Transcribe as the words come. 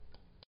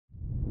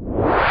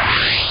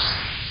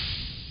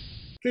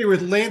Okay,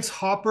 with Lance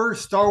Hopper,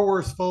 Star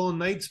Wars Fallen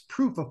Knights,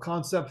 proof of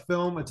concept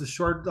film. It's a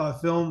short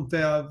film,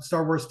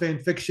 Star Wars fan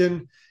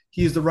fiction.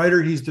 He's the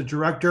writer, he's the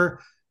director.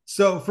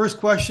 So, first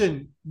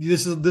question: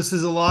 this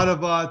is a lot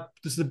of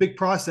this is a big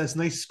process.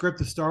 Nice script,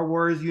 the Star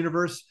Wars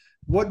universe.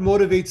 What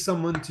motivates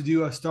someone to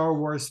do a Star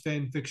Wars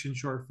fan fiction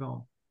short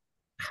film?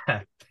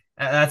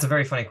 That's a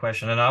very funny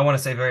question, and I want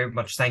to say very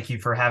much thank you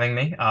for having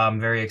me.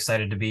 I'm very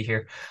excited to be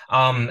here.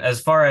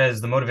 As far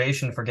as the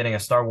motivation for getting a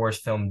Star Wars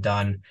film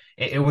done,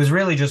 it was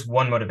really just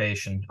one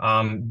motivation.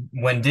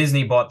 When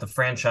Disney bought the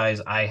franchise,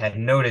 I had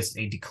noticed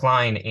a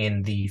decline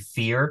in the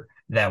fear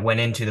that went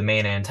into the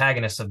main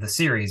antagonists of the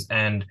series,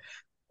 and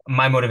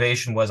my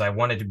motivation was I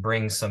wanted to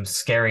bring some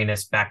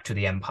scariness back to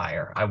the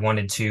Empire. I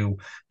wanted to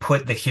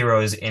put the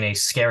heroes in a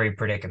scary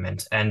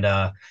predicament. And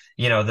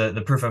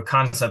the proof of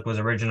concept was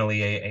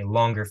originally a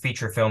longer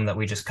feature film that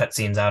we just cut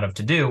scenes out of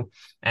to do.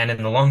 And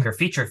in the longer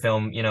feature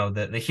film,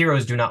 the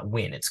heroes do not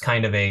win. It's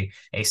kind of a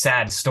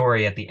sad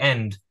story at the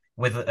end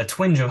with a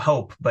twinge of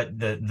hope, but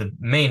the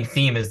main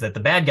theme is that the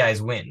bad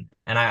guys win.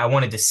 And I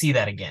wanted to see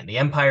that again. The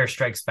Empire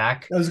Strikes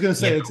Back. I was going to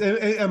You say it's know,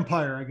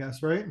 Empire, I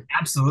guess, right?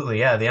 Absolutely,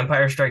 yeah. The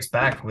Empire Strikes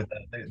Back with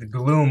the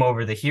gloom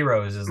over the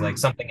heroes is like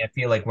something I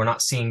feel like we're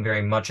not seeing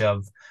very much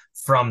of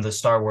from the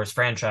Star Wars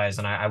franchise,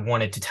 and I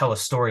wanted to tell a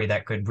story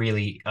that could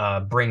really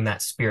bring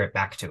that spirit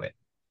back to it.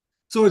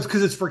 So it's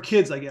because it's for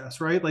kids, I guess,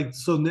 right? Like,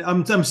 so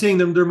I'm seeing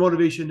them. Their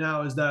motivation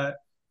now is that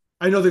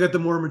I know they got the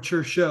more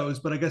mature shows,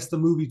 but I guess the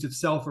movies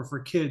itself are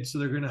for kids, so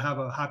they're going to have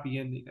a happy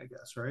ending, I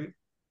guess, right?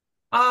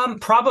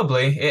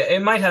 Probably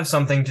it might have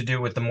something to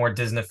do with the more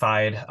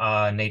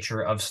Disneyfied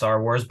nature of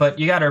Star Wars, but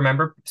you got to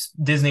remember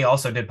Disney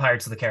also did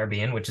Pirates of the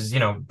Caribbean, which is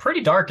pretty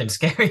dark and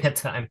scary at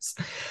times.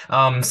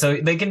 So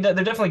they're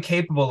definitely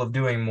capable of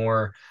doing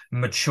more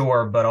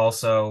mature, but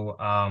also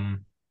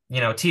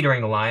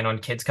teetering the line on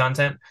kids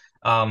content.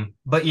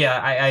 But yeah,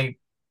 I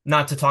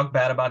not to talk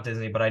bad about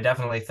Disney, but I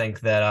definitely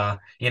think that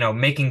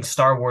making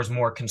Star Wars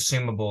more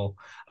consumable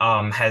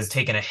has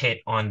taken a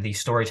hit on the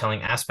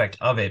storytelling aspect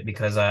of it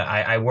because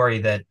I worry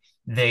that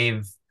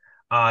they've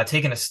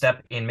taken a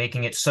step in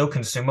making it so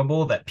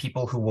consumable that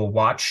people who will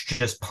watch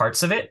just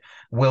parts of it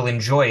will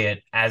enjoy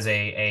it as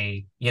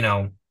a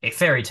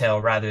fairy tale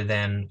rather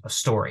than a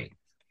story.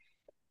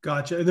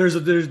 Gotcha. And there's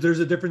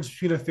a difference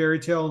between a fairy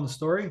tale and a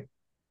story.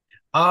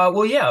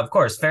 Well, yeah, of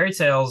course. Fairy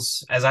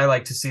tales, as I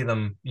like to see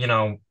them,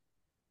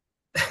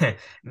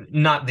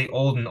 not the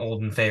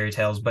olden fairy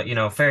tales, but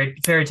fairy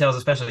tales,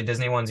 especially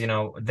Disney ones,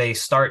 they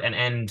start and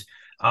end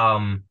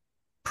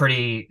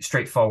pretty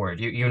straightforward.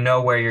 You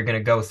know where you're going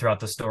to go throughout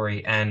the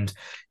story, and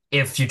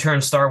if you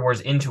turn Star Wars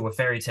into a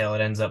fairy tale,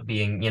 it ends up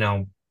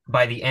being,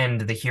 by the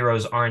end the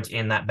heroes aren't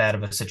in that bad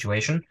of a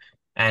situation.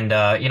 And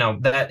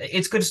that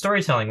it's good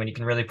storytelling when you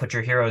can really put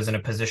your heroes in a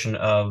position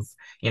of,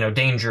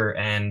 danger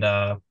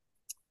and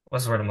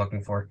what's the word I'm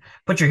looking for?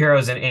 Put your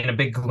heroes in a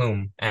big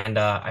gloom. And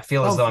I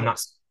feel as though I'm not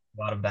Conflict. seeing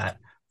a lot of that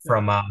Yeah.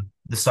 from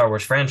the Star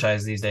Wars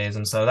franchise these days.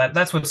 And so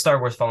that's what Star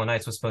Wars Fallen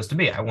Knights was supposed to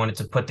be. I wanted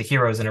to put the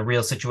heroes in a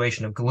real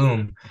situation of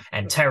gloom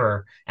and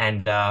terror.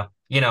 And,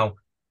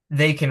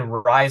 they can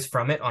rise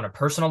from it on a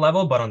personal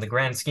level, but on the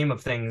grand scheme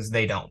of things,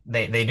 they don't.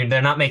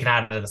 They're not making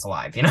out of this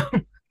alive.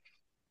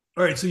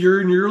 All right. So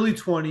you're in your early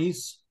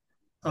 20s.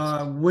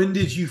 When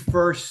did you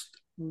first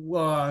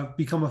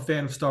become a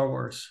fan of Star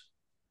Wars?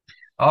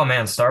 Oh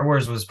man, Star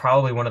Wars was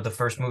probably one of the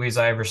first movies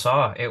I ever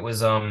saw. It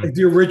was Like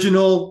the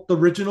original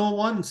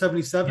one,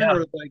 77, yeah, or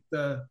like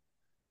the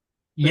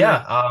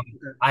yeah.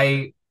 next?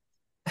 I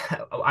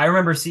I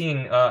remember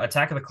seeing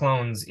Attack of the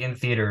Clones in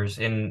theaters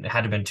in it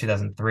had to have been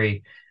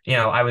 2003.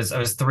 I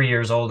was 3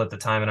 years old at the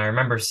time, and I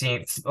remember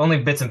seeing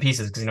only bits and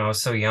pieces because I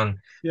was so young.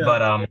 Yeah.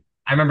 But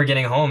I remember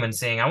getting home and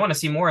saying, "I want to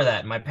see more of that."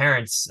 And my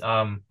parents,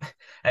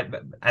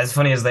 as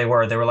funny as they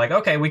were like,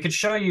 "Okay, we could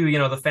show you,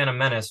 the Phantom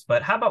Menace,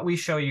 but how about we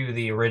show you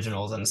the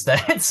originals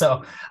instead?"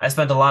 So I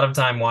spent a lot of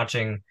time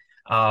watching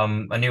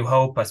A New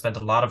Hope. I spent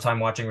a lot of time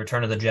watching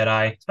Return of the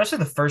Jedi, especially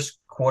the first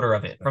quarter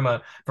of it. From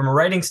a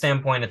writing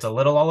standpoint, it's a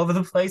little all over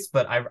the place,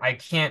 but I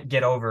can't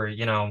get over,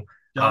 Jabba.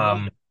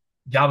 um,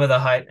 Jabba the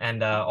Hutt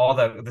and all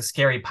the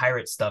scary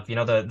pirate stuff.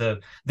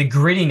 The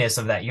grittiness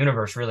of that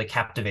universe really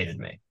captivated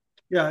me.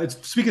 Yeah. It's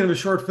speaking of a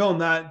short film,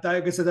 that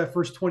I guess that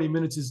first 20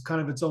 minutes is kind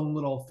of its own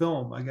little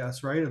film, I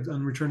guess, right?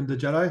 On Return of the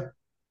Jedi.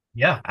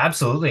 Yeah,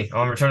 absolutely.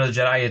 On Return of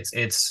the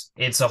Jedi,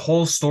 it's a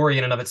whole story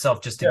in and of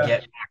itself just to Yeah.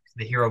 get back to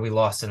the hero we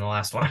lost in the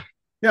last one.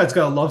 Yeah, it's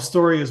got a love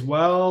story as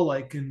well.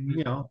 Like,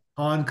 and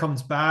Han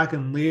comes back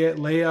and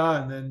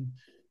Leia,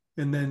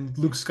 and then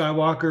Luke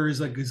Skywalker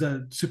is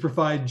a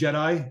superfied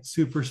Jedi,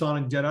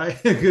 supersonic Jedi,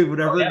 Oh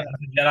whatever. yeah,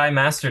 he's a Jedi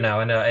Master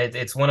now, and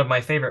it's one of my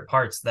favorite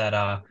parts that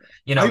I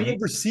you.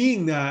 remember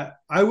seeing that.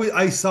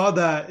 I saw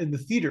that in the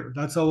theater.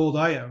 That's how old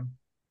I am.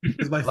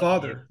 With my Lucky you.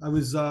 father. I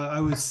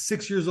was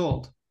 6 years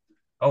old.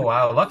 Oh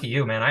wow, lucky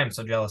you, man. I am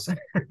so jealous.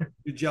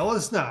 You're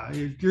jealous? Nah,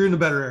 you're in a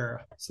better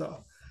era.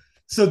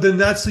 So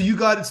then so you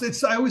got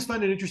it's I always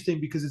find it interesting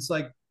because it's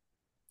like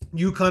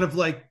you kind of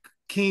like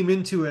came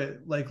into it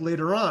like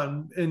later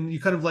on and you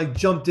kind of like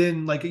jumped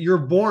in like you're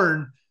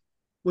born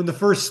when the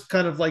first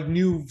kind of like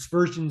new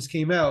versions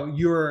came out,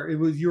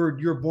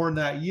 you're born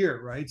that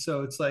year, right?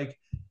 So it's like,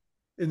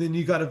 and then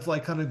you got to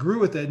like kind of grew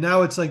with it.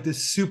 Now it's like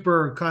this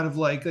super kind of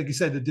like you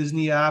said, the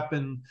Disney app,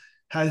 and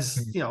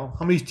has, Mhm.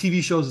 how many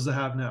TV shows does it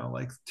have now?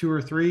 Like two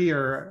or three,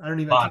 or I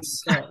can't even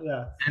Lots count.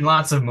 Yeah, and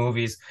lots of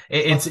movies.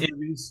 lots of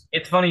movies.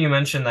 It's funny you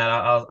mentioned that.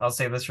 I'll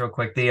say this real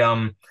quick.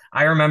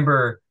 I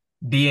remember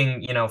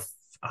being, uh,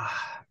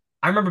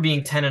 I remember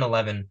being 10 and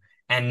 11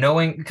 and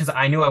knowing, because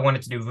I knew I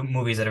wanted to do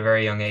movies at a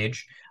very young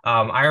age.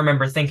 I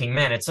remember thinking,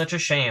 man, it's such a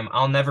shame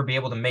I'll never be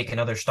able to make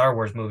another Star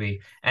Wars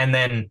movie. And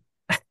then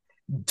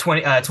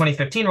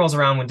 2015 rolls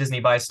around when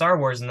Disney buys Star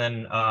Wars, and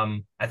then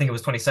I think it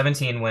was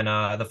 2017 when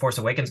The Force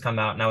Awakens come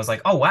out, and I was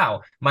like, oh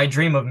wow, my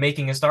dream of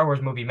making a Star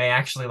Wars movie may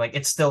actually, like,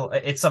 it's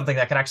something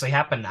that could actually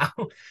happen now.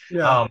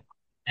 Yeah.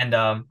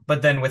 um,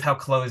 but then with how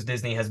close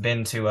Disney has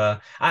been to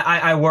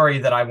I worry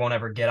that I won't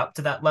ever get up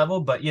to that level,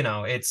 but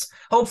it's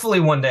hopefully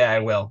one day I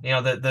will.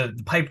 The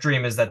pipe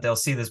dream is that they'll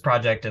see this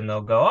project and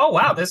they'll go, oh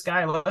wow, this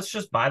guy, let's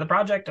just buy the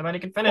project and then he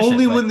can finish it.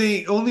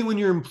 But Only when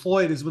you're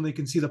employed is when they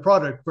can see the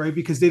product, right?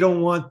 Because they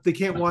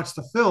can't watch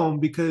the film,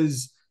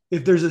 because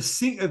if there's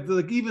if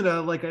like even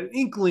a like an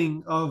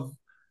inkling of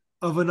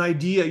an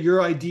idea,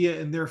 your idea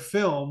in their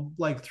film,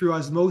 like through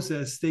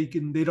osmosis, they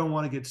don't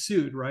want to get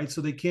sued, right?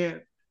 So they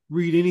can't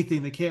read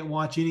anything, they can't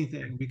watch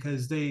anything,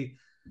 because they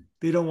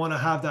don't want to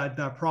have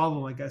that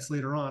problem, I guess,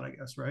 later on, I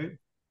guess, right?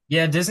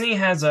 yeah, Disney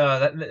has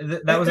that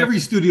was Every actually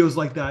studio's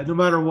like that, no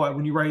matter what.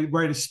 When you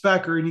write a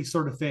spec or any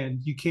sort of fan,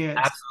 you can't.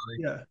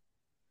 absolutely.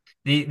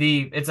 Yeah,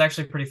 The It's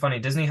actually pretty funny.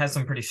 Disney has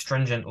some pretty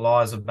stringent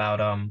laws about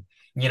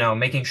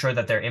making sure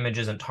that their image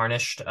isn't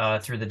tarnished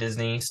through the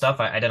Disney stuff.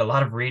 I did a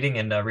lot of reading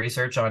and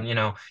research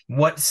on,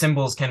 what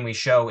symbols can we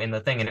show in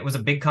the thing, and it was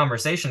a big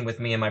conversation with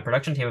me and my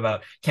production team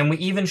about, can we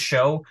even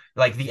show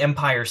like the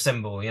Empire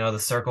symbol, the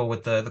circle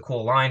with the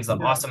cool lines, the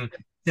yeah. awesome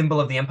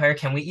symbol of the Empire.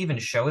 Can we even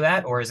show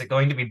that, or is it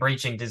going to be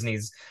breaching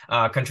Disney's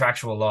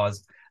contractual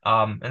laws?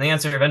 And the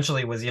answer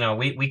eventually was,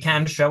 we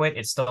can show it.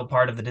 It's still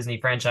part of the Disney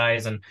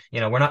franchise, and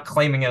we're not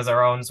claiming it as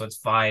our own, so it's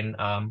fine.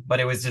 But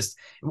it was just,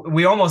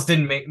 we almost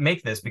didn't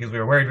make this because we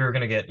were worried we were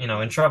going to get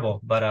in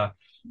trouble. But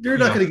You're you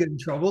not know, going to get in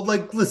trouble.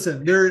 Like,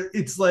 listen,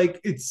 it's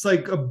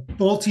like a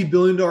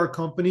multi-billion-dollar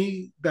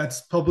company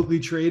that's publicly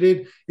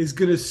traded is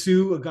going to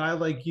sue a guy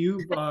like you,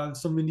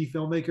 some indie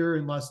filmmaker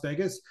in Las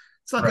Vegas.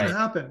 It's not going to right?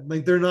 happen.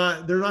 Like, they're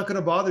not going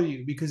to bother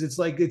you, because it's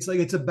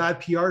a bad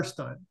PR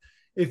stunt.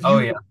 If Oh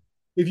you yeah.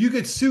 if you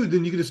get sued,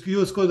 then you just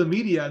go to the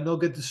media and they'll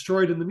get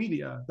destroyed in the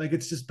media. Like,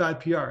 it's just bad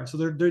PR. So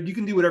you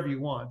can do whatever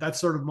you want. That's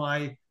sort of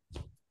my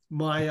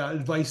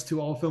advice to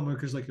all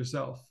filmmakers like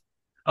yourself.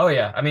 Oh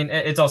yeah. I mean,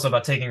 it's also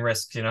about taking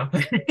risks. You know,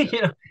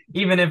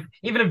 even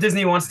if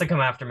Disney wants to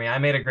come after me, I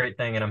made a great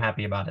thing and I'm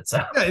happy about it.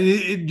 So Yeah,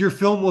 your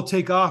film will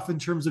take off in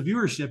terms of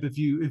viewership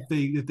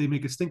if they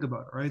make us think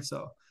about it, right?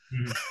 So,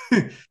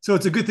 mhm. so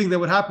it's a good thing that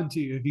would happen to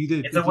you if you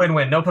did. It's a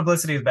win-win. No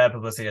publicity is bad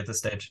publicity at this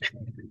stage.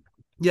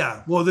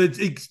 Yeah, well,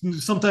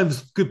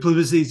 sometimes good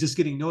publicity is just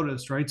getting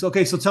noticed, right? So,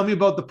 okay, so tell me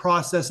about the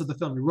process of the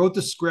film. You wrote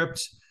the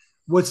script.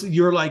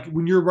 You're like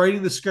when you're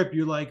writing the script,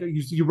 you're like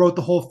you wrote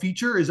the whole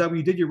feature. Is that what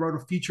you did? You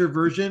wrote a feature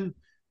version,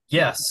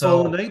 Yeah.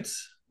 Fallen So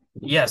Knights.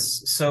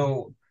 yes.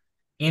 So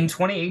in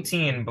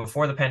 2018,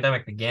 before the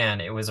pandemic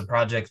began, it was a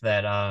project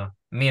that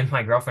me and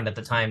my girlfriend at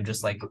the time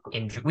just like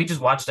we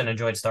just watched and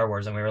enjoyed Star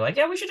Wars, and we were like,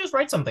 yeah, we should just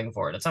write something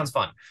for it. It sounds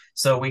fun.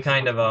 So we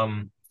kind of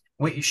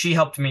she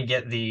helped me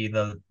get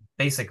the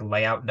basic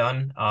layout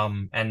done.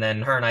 And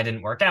then her and I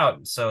didn't work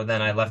out, so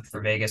then I left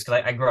for Vegas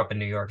because I grew up in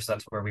New York, so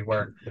that's where we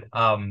were.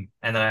 And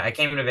then I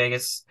came to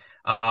Vegas.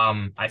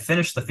 I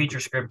finished the feature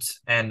script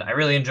and I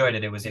really enjoyed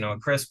it. It was, a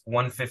crisp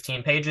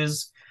 115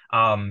 pages.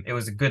 It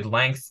was a good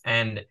length,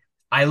 and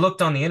I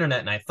looked on the internet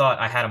and I thought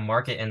I had a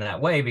market in that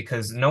way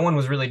because no one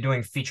was really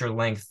doing feature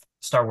length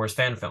Star Wars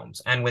fan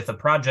films. And with a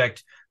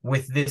project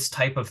with this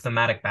type of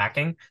thematic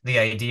backing, the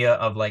idea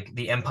of like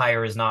the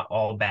Empire is not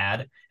all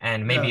bad,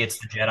 and maybe Yeah, it's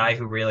the Jedi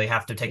who really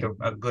have to take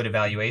a good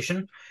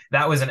evaluation.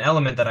 That was an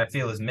element that I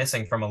feel is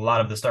missing from a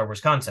lot of the Star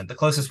Wars content. The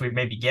closest we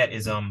maybe get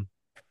is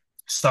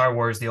Star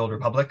Wars: The Old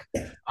Republic,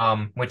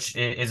 which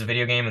is a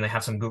video game, and they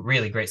have some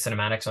really great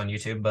cinematics on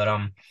YouTube. But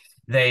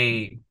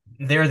they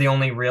they're the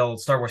only real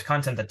Star Wars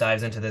content that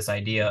dives into this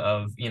idea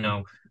of,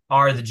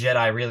 are the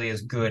Jedi really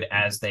as good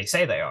as they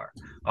say they are?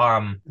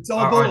 it's all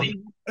Are about the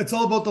it's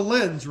all about the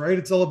lens, right?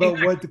 It's all about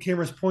what the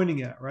camera's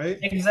pointing at, right?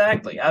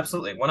 Exactly,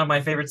 absolutely. One of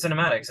my favorite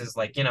cinematics is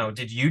like,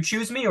 did you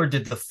choose me or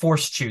did the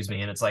Force choose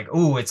me? And it's like,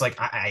 ooh, it's like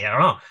I don't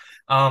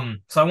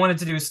know. So I wanted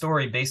to do a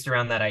story based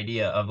around that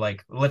idea of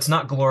like, let's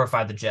not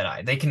glorify the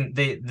Jedi.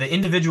 The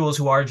individuals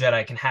who are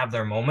Jedi can have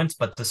their moments,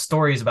 but the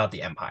story is about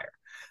the Empire.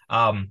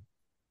 Um,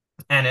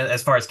 and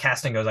as far as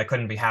casting goes, I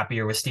couldn't be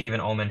happier with Stephen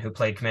Ullman, who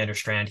played Commander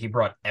Strand. He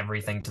brought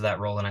everything to that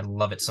role, and I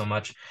love it so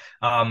much.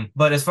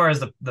 But as far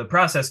as the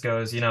process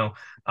goes,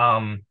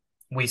 um,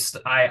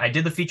 I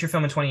did the feature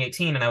film in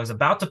 2018, and I was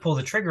about to pull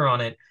the trigger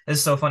on it. This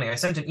is so funny. I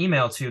sent an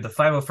email to the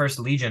 501st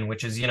Legion,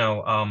 which is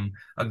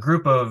a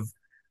group of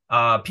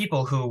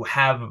people who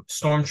have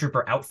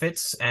stormtrooper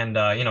outfits and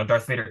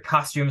Darth Vader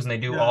costumes, and they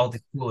do Yeah. all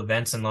the cool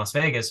events in Las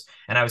Vegas.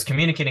 And I was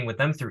communicating with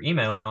them through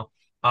email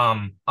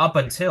up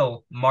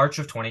until March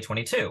of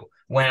 2022,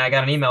 when I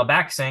got an email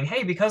back saying,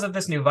 "Hey, because of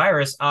this new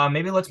virus,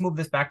 maybe let's move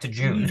this back to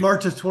June."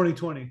 March of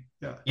 2020.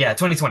 Yeah. Yeah,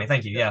 2020.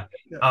 Thank you. Yeah.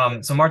 Yeah.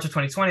 Yeah. So March of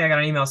 2020, I got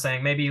an email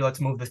saying maybe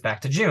let's move this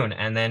back to June,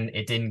 and then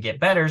it didn't get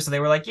better, so they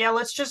were like, "Yeah,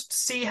 let's just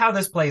see how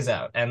this plays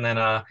out." And then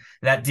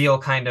that deal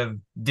kind of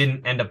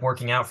didn't end up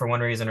working out for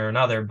one reason or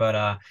another.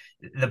 But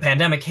the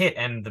pandemic hit,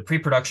 and the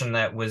pre-production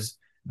that was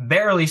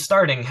barely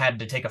starting had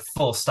to take a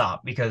full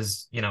stop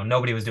because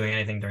nobody was doing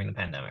anything during the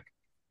pandemic.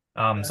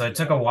 So it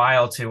took a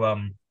while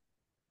to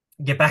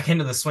get back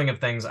into the swing of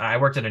things. I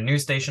worked at a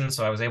news station,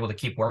 so I was able to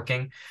keep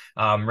working,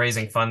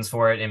 raising funds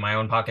for it in my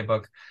own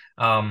pocketbook.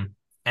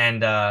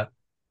 And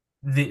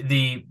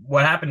the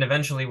what happened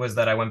eventually was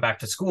that I went back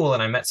to school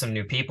and I met some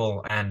new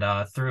people, and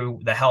through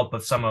the help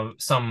of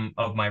some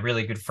of my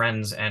really good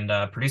friends and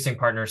producing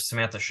partners,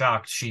 Samantha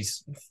Schock,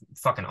 she's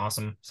fucking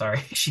awesome. Sorry,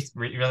 she's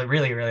really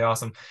really really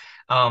awesome.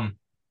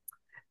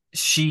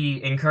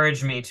 She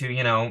encouraged me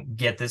to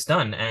get this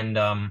done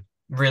and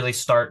really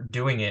start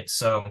doing it.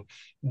 So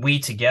we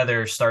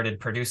together started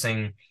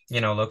producing,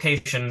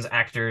 locations,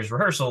 actors,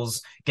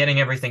 rehearsals, getting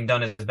everything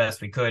done as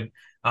best we could.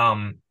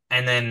 And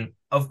then,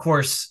 of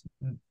course,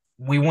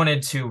 we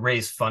wanted to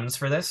raise funds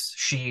for this.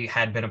 She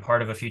had been a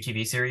part of a few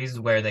TV series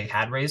where they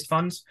had raised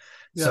funds.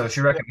 Yeah. So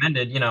she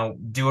recommended,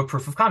 do a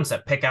proof of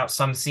concept, pick out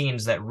some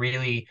scenes that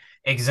really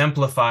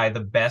exemplify the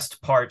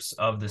best parts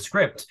of the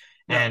script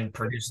and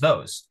produce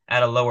those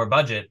at a lower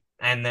budget.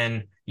 And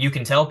then you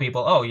can tell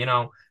people,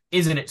 oh,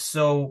 isn't it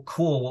so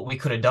cool what we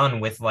could have done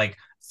with like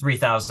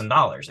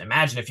 $3,000?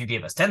 Imagine if you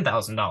gave us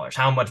 $10,000,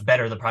 how much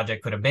better the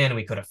project could have been.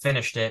 We could have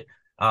finished it.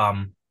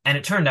 And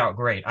it turned out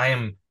great. I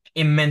am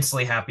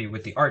immensely happy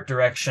with the art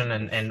direction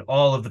and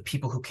all of the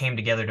people who came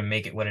together to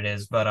make it what it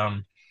is. But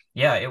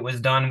yeah, it was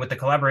done with the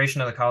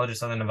collaboration of the College of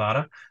Southern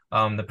Nevada.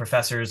 The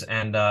professors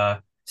and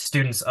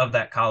students of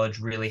that college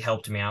really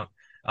helped me out.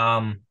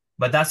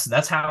 But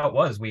that's how it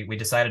was. We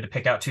decided to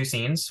pick out two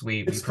scenes.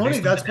 It's funny.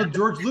 That's what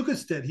George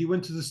Lucas did. He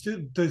went to the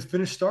student to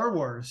finish Star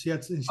Wars. He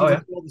went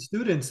to all the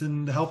students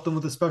and helped them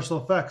with the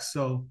special effects.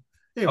 So,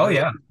 anyway. Oh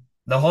yeah,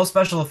 the whole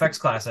special effects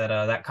class at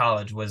that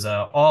college was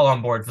all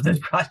on board for this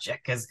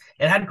project because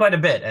it had quite a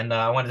bit, and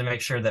I wanted to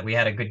make sure that we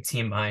had a good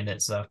team behind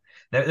it. So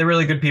they're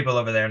really good people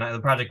over there, and the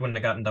project wouldn't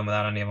have gotten done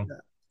without any of them.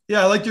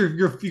 Yeah, I like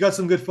you got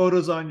some good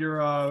photos on your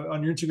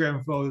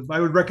Instagram photos. I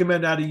would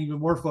recommend adding even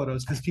more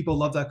photos because people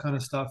love that kind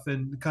of stuff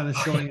and kind of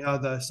showing how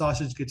the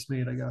sausage gets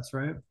made, I guess,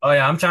 right? Oh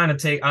yeah, I'm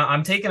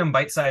taking them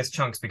bite-sized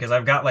chunks because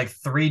I've got like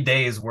 3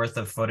 days worth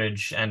of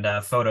footage and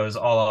photos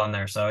all on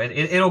there. So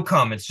it'll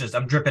come. It's just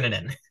I'm dripping it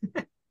in.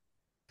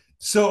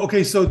 So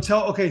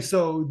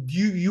so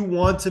you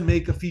want to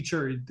make a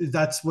feature?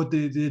 That's what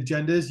the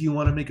agenda is. You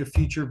want to make a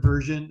feature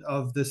version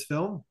of this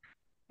film?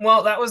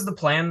 Well, that was the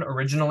plan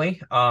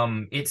originally.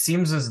 It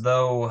seems as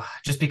though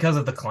just because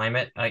of the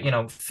climate,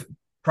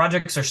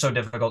 projects are so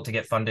difficult to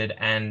get funded,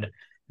 and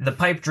the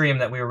pipe dream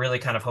that we were really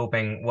kind of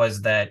hoping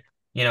was that,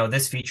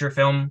 this feature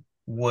film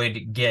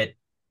would get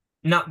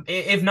not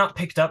if not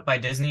picked up by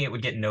Disney, it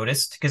would get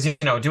noticed because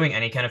doing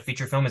any kind of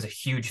feature film is a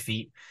huge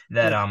feat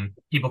that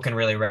people can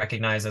really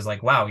recognize as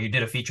like, wow, you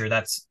did a feature.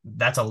 That's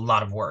a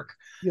lot of work.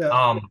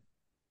 Yeah.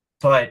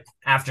 But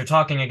after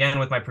talking again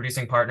with my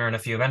producing partner and a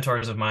few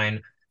mentors of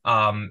mine,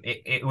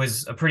 it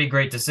was a pretty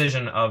great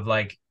decision of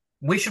like,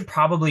 we should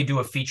probably do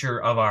a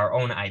feature of our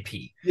own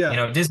IP.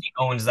 Yeah. Disney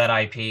owns that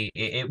IP.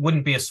 It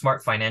wouldn't be a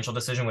smart financial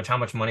decision, which how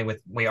much money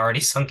we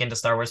already sunk into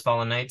Star Wars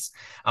Fallen Knights.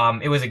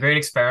 It was a great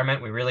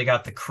experiment. We really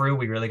got the crew.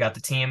 We really got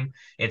the team.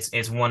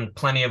 It's won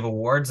plenty of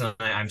awards, and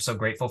I'm so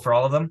grateful for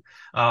all of them.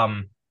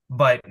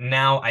 But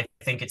now I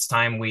think it's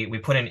time we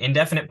put an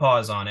indefinite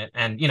pause on it.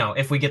 And,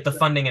 if we get the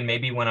funding and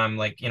maybe when I'm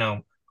like,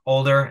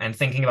 older and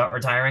thinking about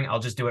retiring, I'll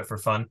just do it for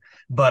fun.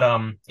 But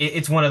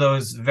it's one of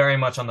those very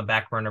much on the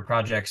back burner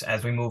projects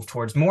as we move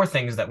towards more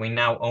things that we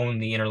now own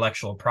the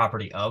intellectual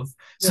property of,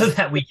 so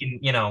that we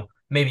can,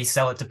 maybe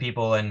sell it to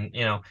people. And,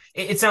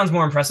 it sounds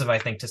more impressive, I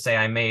think, to say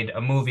I made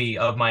a movie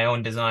of my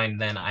own design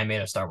than I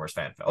made a Star Wars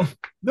fan film.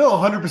 No,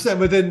 100%.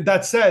 But then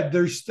that said,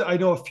 I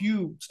know a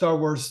few Star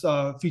Wars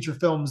feature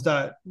films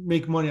that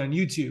make money on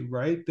YouTube,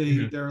 right?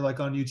 They're like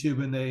on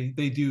YouTube and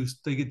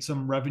they get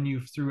some revenue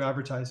through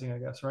advertising, I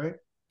guess, right?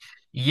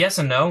 Yes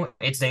and no.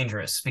 It's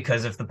dangerous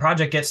because if the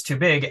project gets too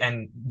big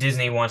and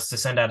Disney wants to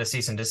send out a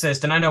cease and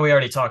desist, and I know we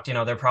already talked,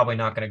 they're probably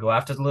not going to go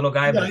after the little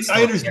guy. Yeah, but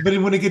I understand.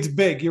 But when it gets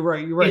big, you're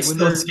right. It's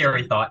still a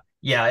scary thought.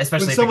 Yeah,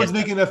 especially when someone's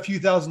making a few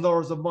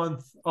 $1,000s a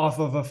month off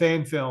of a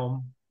fan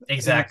film.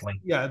 Exactly.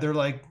 Yeah, they're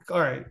like, all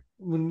right,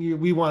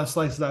 we want a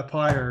slice of that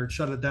pie or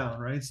shut it down,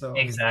 right? So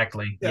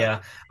exactly.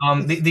 Yeah.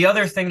 The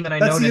other thing that I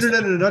that's noticed, the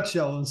internet in a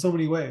nutshell in so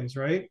many ways,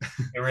 right?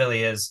 It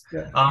really is.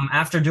 Yeah.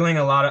 After doing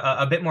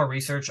a bit more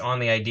research on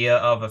the idea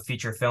of a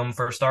feature film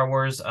for Star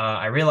Wars,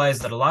 I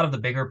realized that a lot of the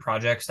bigger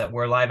projects that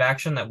were live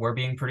action that were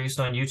being produced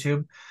on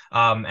YouTube,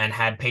 and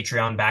had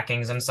Patreon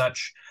backings and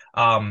such,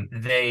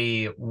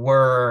 they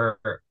were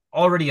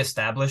already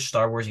established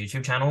Star Wars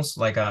YouTube channels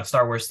like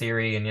Star Wars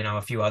Theory and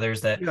a few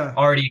others that Yeah.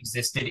 already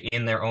existed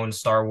in their own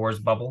Star Wars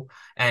bubble.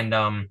 And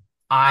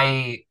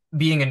I,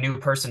 being a new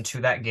person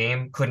to that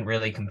game, couldn't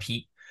really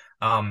compete.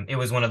 It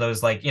was one of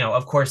those like,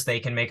 of course they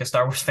can make a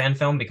Star Wars fan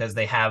film because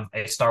they have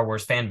a Star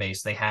Wars fan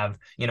base. They have,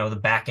 the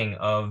backing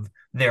of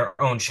their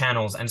own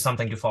channels and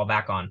something to fall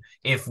back on.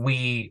 If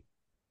we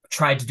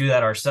tried to do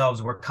that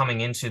ourselves, we're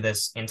coming into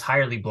this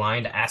entirely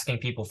blind, asking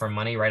people for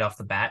money right off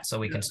the bat so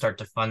we can start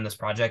to fund this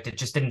project. It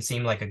just didn't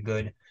seem like a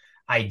good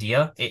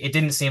idea. It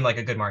didn't seem like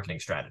a good marketing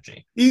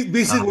strategy.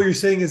 Basically, what you're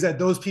saying is that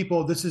those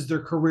people, this is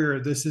their career.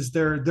 This is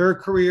their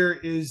career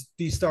is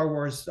these Star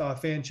Wars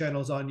fan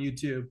channels on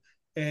YouTube,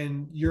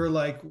 and you're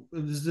like,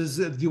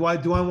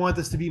 do I want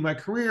this to be my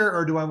career,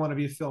 or do I want to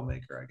be a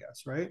filmmaker? I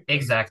guess, right?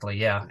 Exactly,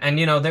 yeah. And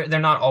they're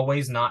not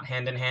always not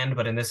hand in hand,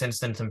 but in this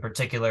instance in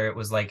particular, it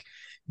was like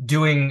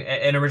doing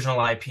an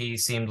original IP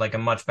seemed like a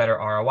much better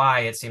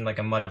ROI. It seemed like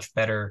a much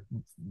better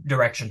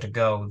direction to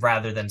go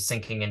rather than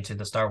sinking into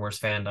the Star Wars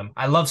fandom.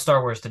 I love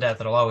Star Wars to death.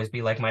 It'll always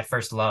be like my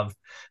first love,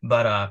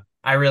 but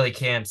I really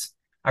can't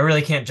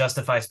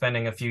justify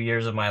spending a few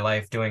years of my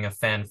life doing a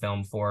fan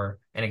film for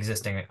an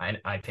existing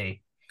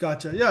IP.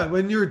 Gotcha. Yeah,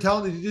 when you're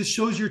talented, it just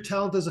shows your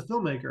talent as a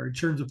filmmaker in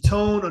terms of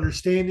tone,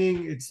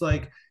 understanding. It's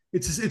like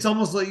it's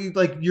almost like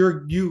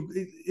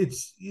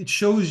it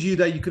shows you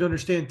that you could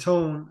understand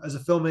tone as a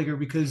filmmaker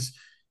because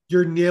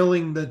you're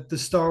nailing the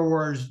Star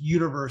Wars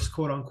universe,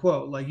 quote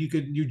unquote. Like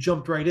you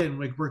jumped right in,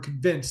 like we're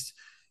convinced,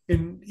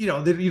 and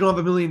that you don't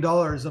have $1 million,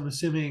 I'm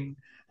assuming,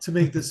 to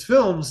make this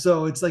film,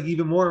 so it's like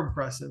even more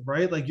impressive,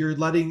 right? Like you're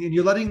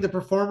letting the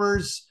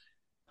performers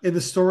in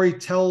the story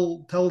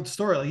tell the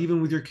story, like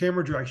even with your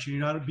camera direction,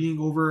 you're not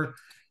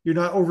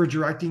over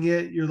directing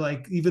it. You're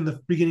like, even the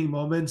beginning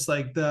moments,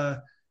 like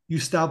you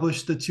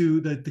establish the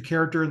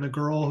character and the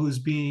girl who's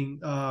being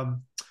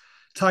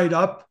tied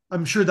up.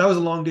 I'm sure that was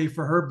a long day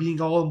for her,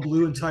 being all in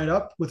blue and tied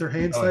up with her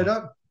hands Oh tied yeah.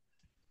 up.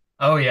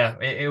 Oh yeah,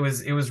 it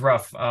was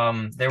rough.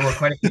 There were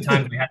quite a few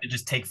times we had to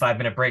just take 5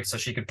 minute breaks so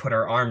she could put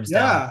her arms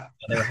down. Yeah,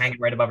 They were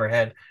hanging right above her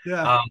head.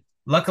 yeah. Um,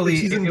 And luckily,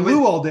 she's it, in it was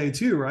blue all day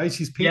too, right?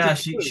 She's yeah. painted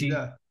She blue. she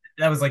Yeah,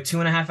 that was like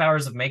 2.5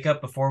 hours of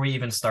makeup before we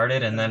even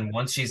started, and yeah. then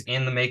once she's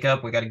in the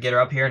makeup, we got to get her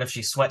up here. And if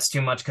she sweats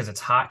too much because it's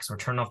hot, because we're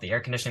turning off the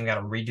air conditioning, we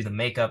got to redo the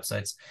makeup. So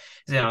it's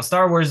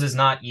Star Wars is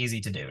not easy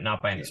to do,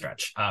 not by any Yeah.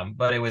 stretch.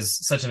 But it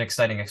was such an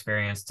exciting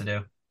experience to do.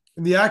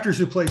 And the actors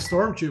who play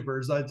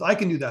stormtroopers, I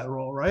can do that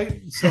role,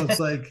 right? So it's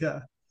like,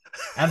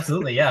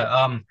 Absolutely,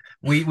 yeah.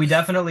 We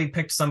definitely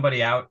picked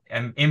somebody out,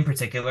 in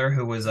particular,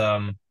 who was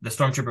the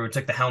stormtrooper who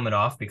took the helmet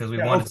off because we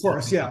yeah, wanted of someone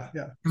course, who, yeah,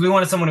 yeah, because we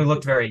wanted someone who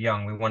looked very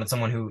young. We wanted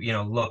someone who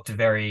looked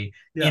very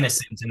yeah.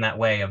 innocent in that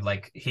way of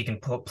like he can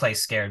play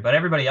scared. But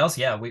everybody else,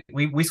 yeah,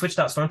 we switched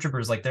out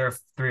stormtroopers. Like there are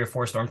 3 or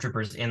 4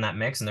 stormtroopers in that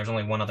mix, and there's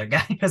only one other guy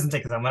who doesn't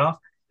take his helmet off.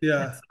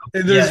 Yeah. So,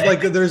 And yeah,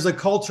 there's a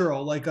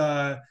cultural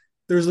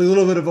there's a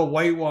little bit of a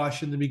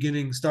whitewash in the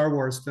beginning Star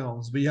Wars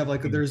films, but you have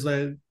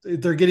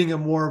they're getting a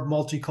more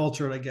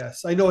multicultural, I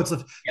guess. I know it's a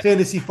yeah,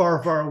 fantasy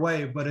far, far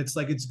away, but it's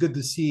like it's good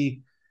to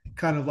see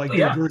kind of like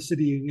yeah.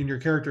 diversity in your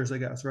characters, I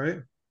guess, right?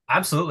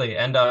 Absolutely.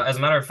 And as a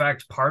matter of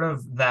fact, part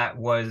of that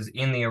was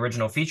in the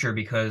original feature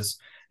because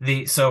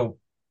the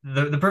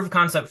proof of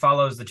concept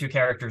follows the two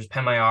characters,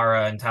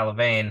 Pemayara and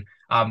Talavane,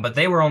 but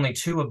they were only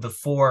two of the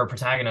four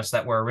protagonists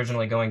that were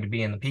originally going to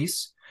be in the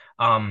piece.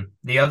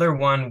 The other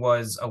one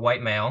was a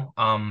white male,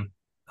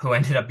 who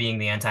ended up being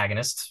the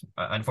antagonist.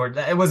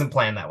 Unfortunately, it wasn't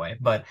planned that way,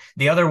 but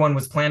the other one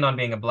was planned on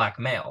being a black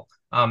male,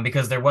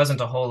 because there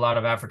wasn't a whole lot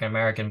of African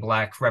American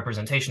black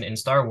representation in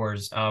Star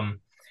Wars. And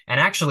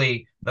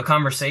actually, the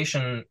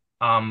conversation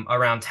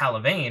around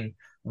Talavane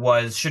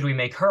was, should we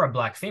make her a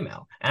black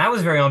female? And I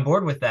was very on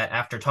board with that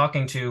after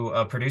talking to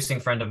a producing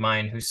friend of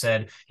mine who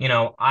said,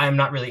 I'm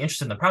not really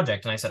interested in the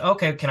project. And I said,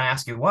 okay, can I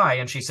ask you why?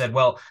 And she said,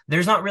 well,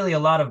 there's not really a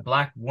lot of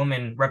black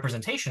woman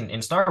representation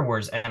in Star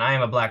Wars, and I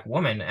am a black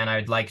woman, and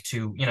I'd like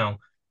to,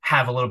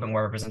 have a little bit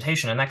more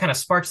representation. And that kind of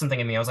sparked something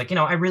in me. I was like,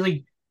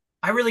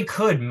 I really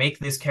could make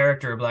this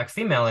character a black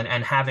female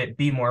and have it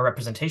be more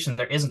representation.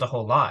 There isn't a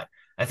whole lot.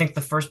 I think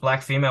the first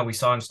black female we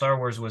saw in Star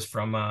Wars was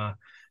from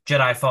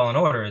Jedi Fallen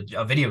Order,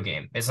 a video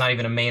game. It's not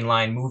even a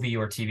mainline movie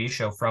or TV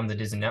show from the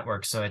Disney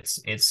Network. So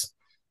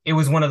it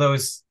was one of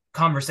those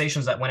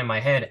conversations that went in my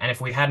head. And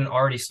if we hadn't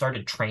already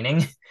started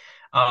training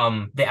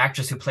the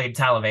actress who played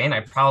Talavane,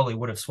 I probably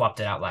would have swapped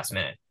it out last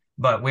minute.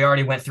 But we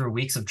already went through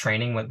weeks of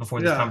training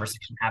before this Yeah.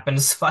 conversation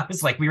happened. So I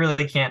was like, we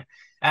really can't,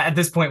 at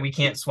this point, we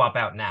can't swap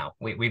out now.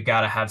 We've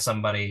got to have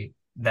somebody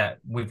that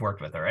we've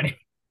worked with already.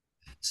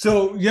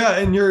 So yeah,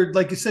 and you're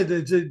like you said,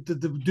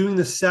 doing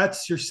the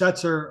sets. Your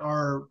sets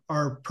are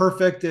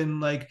perfect. And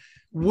like,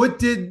 what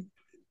did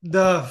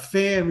the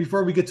fan,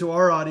 before we get to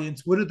our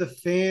audience? What did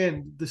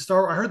the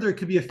Star? I heard there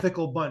could be a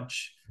fickle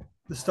bunch.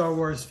 The Star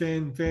Wars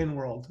fan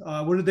world.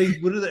 What are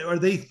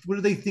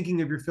they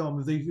thinking of your film?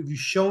 Have you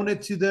shown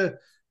it to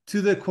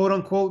the quote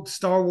unquote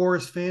Star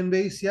Wars fan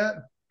base yet?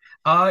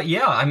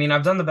 Yeah, I mean,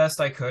 I've done the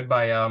best I could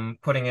by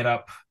putting it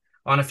up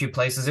on a few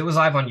places. It was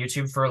live on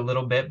YouTube for a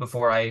little bit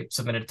before I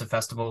submitted it to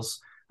festivals.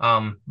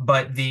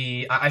 But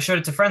I showed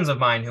it to friends of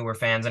mine who were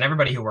fans, and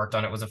everybody who worked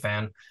on it was a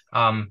fan.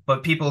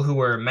 But people who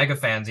were mega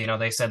fans,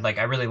 they said like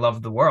I really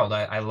loved the world.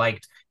 I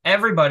liked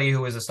everybody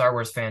who was a Star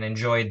Wars fan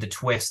enjoyed the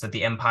twist that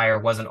the Empire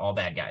wasn't all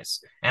bad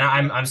guys. And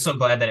I'm so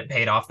glad that it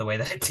paid off the way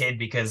that it did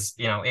because,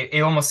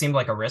 it almost seemed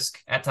like a risk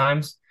at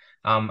times.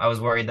 I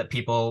was worried that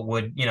people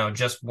would,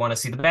 just want to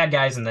see the bad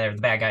guys and they're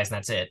the bad guys and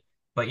that's it.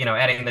 But,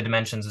 adding the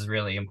dimensions is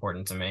really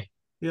important to me.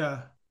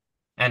 Yeah.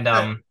 And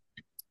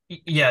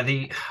yeah,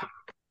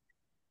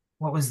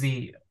 what was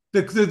the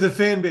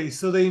fan base?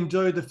 So they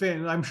enjoyed the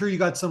fan. I'm sure you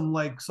got some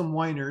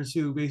whiners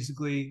who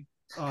basically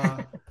who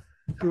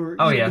are.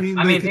 Oh yeah,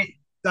 I mean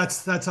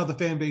that's how the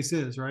fan base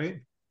is, right?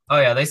 Oh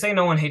yeah, they say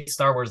no one hates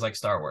Star Wars like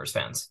Star Wars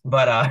fans,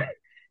 but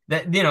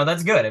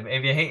that's good.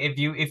 If you hate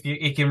if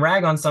you can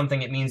rag on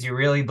something, it means you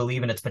really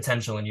believe in its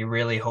potential and you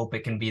really hope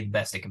it can be the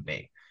best it can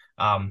be.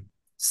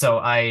 So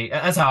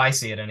that's how I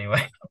see it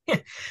anyway.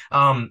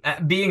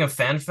 Being a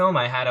fan film,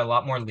 I had a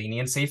lot more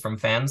leniency from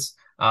fans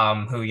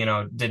who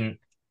didn't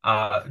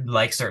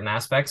like certain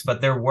aspects, but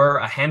there were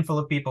a handful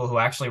of people who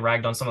actually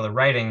ragged on some of the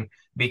writing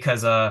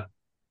because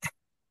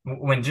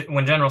when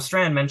General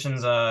Strand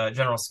mentions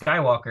General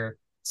Skywalker,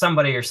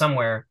 somebody or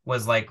somewhere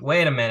was like,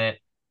 wait a minute,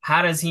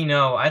 how does he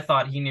know? I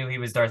thought he knew he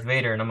was Darth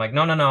Vader. And I'm like,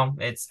 no.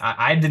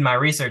 I did my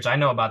research. I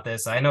know about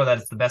this. I know that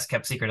it's the best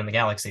kept secret in the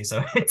galaxy.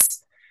 So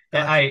it's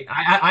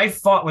I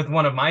fought with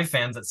one of my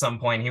fans at some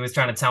point. He was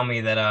trying to tell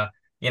me that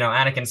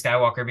Anakin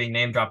Skywalker being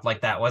name dropped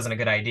like that wasn't a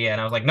good idea.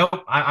 And I was like,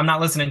 nope, I'm not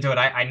listening to it.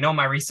 I know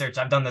my research.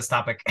 I've done this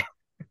topic.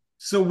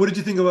 So what did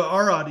you think about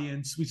our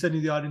audience? We sent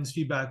you the audience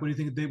feedback. What do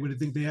you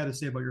think they had to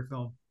say about your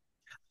film?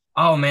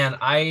 Oh man,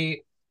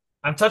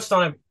 I've touched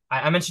on it.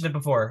 I mentioned it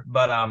before,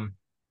 but I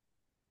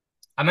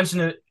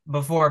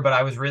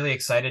was really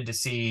excited to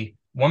see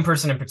one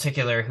person in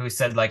particular who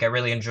said like I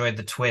really enjoyed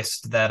the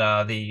twist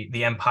that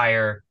the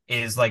Empire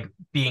is like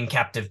being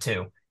captive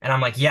too. And I'm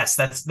like, yes,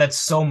 that's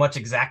so much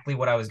exactly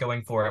what I was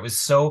going for. It was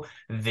so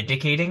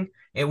vindicating.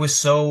 It was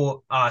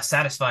so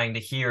satisfying to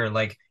hear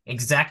like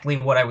exactly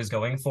what I was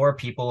going for.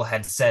 People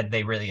had said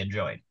they really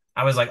enjoyed.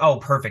 I was like, oh,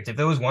 perfect. If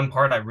there was one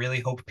part I really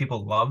hoped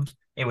people loved,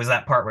 it was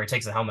that part where he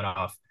takes the helmet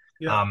off.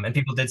 Yeah. And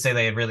people did say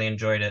they had really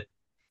enjoyed it.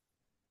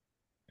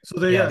 So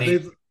they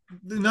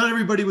not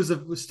everybody was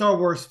a Star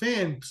Wars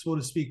fan, so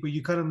to speak, but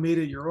you kind of made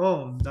it your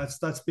own. That's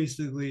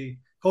basically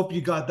hope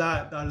you got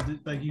that out of it.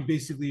 Like you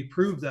basically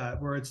proved that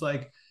where it's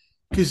like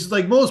because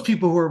like most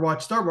people who are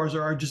watch Star Wars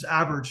are just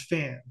average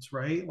fans,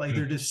 right? Like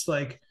they're just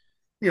like,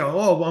 oh,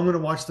 well, I'm going to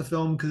watch the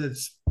film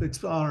because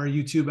it's on our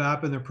YouTube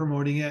app and they're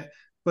promoting it,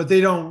 but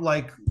they don't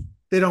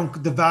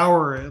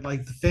devour it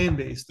like the fan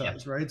base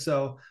does, right?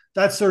 So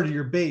that's sort of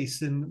your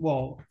base. And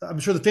well, I'm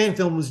sure the fan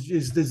film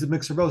is a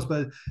mix of both,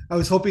 but I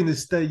was hoping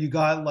that you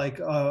got like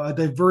a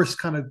diverse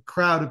kind of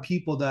crowd of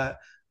people that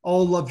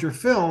all loved your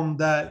film,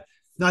 that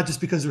not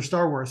just because they're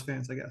Star Wars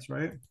fans, I guess,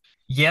 right?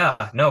 Yeah,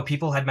 no,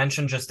 people had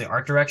mentioned just the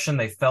art direction.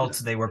 They felt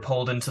they were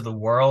pulled into the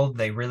world.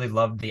 They really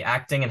loved the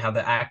acting and how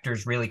the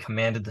actors really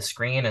commanded the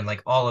screen. And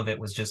like all of it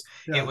was just,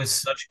 it was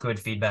such good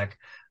feedback.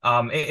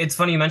 It's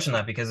funny you mentioned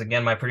that because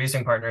again, my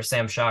producing partner,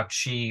 Sam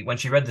Schock, when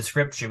she read the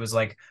script, she was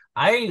like,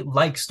 I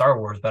like Star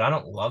Wars, but I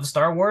don't love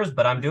Star Wars,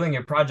 but I'm doing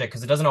your project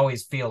because it doesn't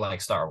always feel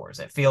like Star Wars.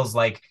 It feels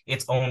like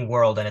its own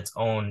world and its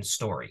own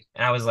story.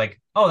 And I was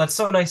like, oh, that's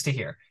so nice to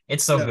hear.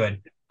 It's so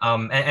good.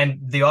 And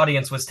the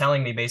audience was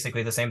telling me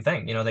basically the same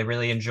thing. They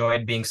really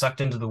enjoyed being sucked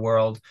into the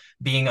world,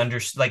 being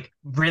like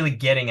really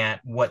getting at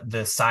what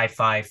the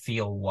sci-fi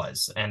feel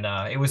was. And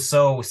it was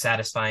so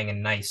satisfying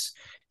and nice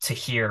to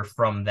hear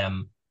from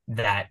them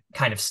that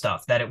kind of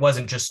stuff, that it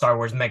wasn't just Star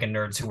Wars mega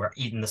nerds who were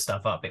eating the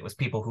stuff up. It was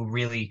people who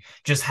really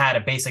just had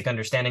a basic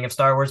understanding of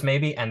Star Wars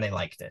maybe, and they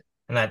liked it.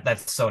 And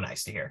that's so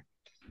nice to hear.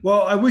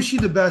 Well, I wish you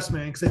the best,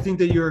 man, because I think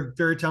that you're a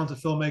very talented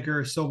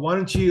filmmaker. So why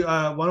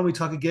don't we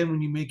talk again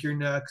when you make your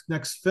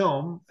next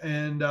film,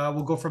 and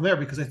we'll go from there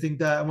because I think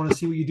that I want to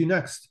see what you do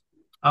next.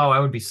 Oh, I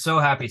would be so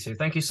happy to.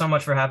 Thank you so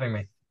much for having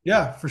me.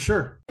 Yeah, for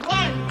sure.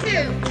 1, 2,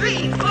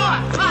 3, 4,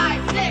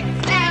 5, 6.